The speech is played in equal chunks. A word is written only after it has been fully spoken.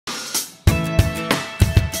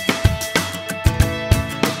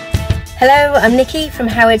Hello, I'm Nikki from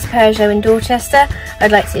Howard's Peugeot in Dorchester.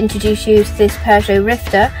 I'd like to introduce you to this Peugeot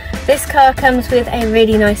Rifter. This car comes with a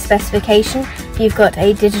really nice specification. You've got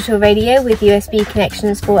a digital radio with USB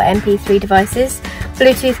connections for MP3 devices,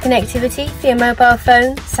 Bluetooth connectivity for your mobile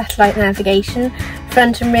phone, satellite navigation,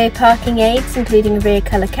 front and rear parking aids including a rear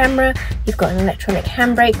colour camera. You've got an electronic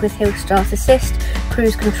handbrake with hill start assist,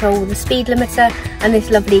 cruise control with a speed limiter, and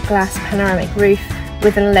this lovely glass panoramic roof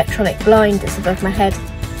with an electronic blind that's above my head.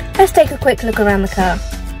 Let's take a quick look around the car.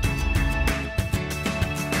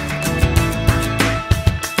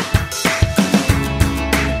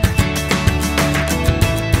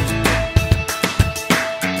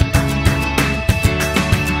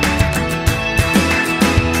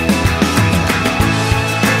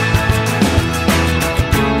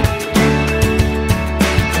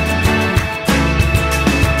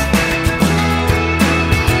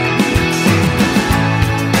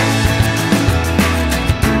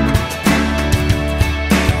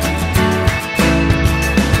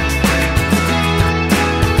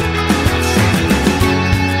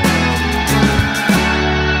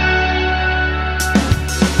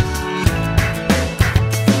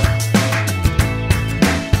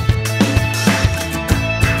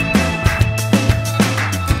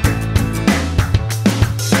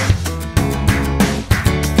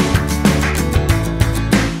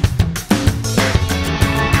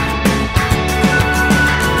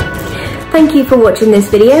 Thank you for watching this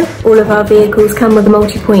video. All of our vehicles come with a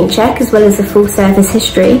multi-point check as well as a full service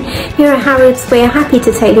history. Here at Howard's, we are happy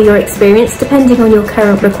to tailor your experience depending on your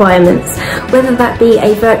current requirements, whether that be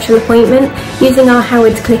a virtual appointment, using our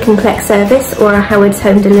Howard's Click and Collect service or our Howard's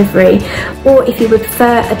Home Delivery, or if you would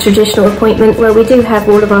prefer a traditional appointment where we do have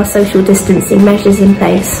all of our social distancing measures in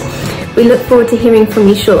place. We look forward to hearing from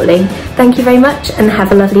you shortly. Thank you very much and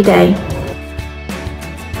have a lovely day.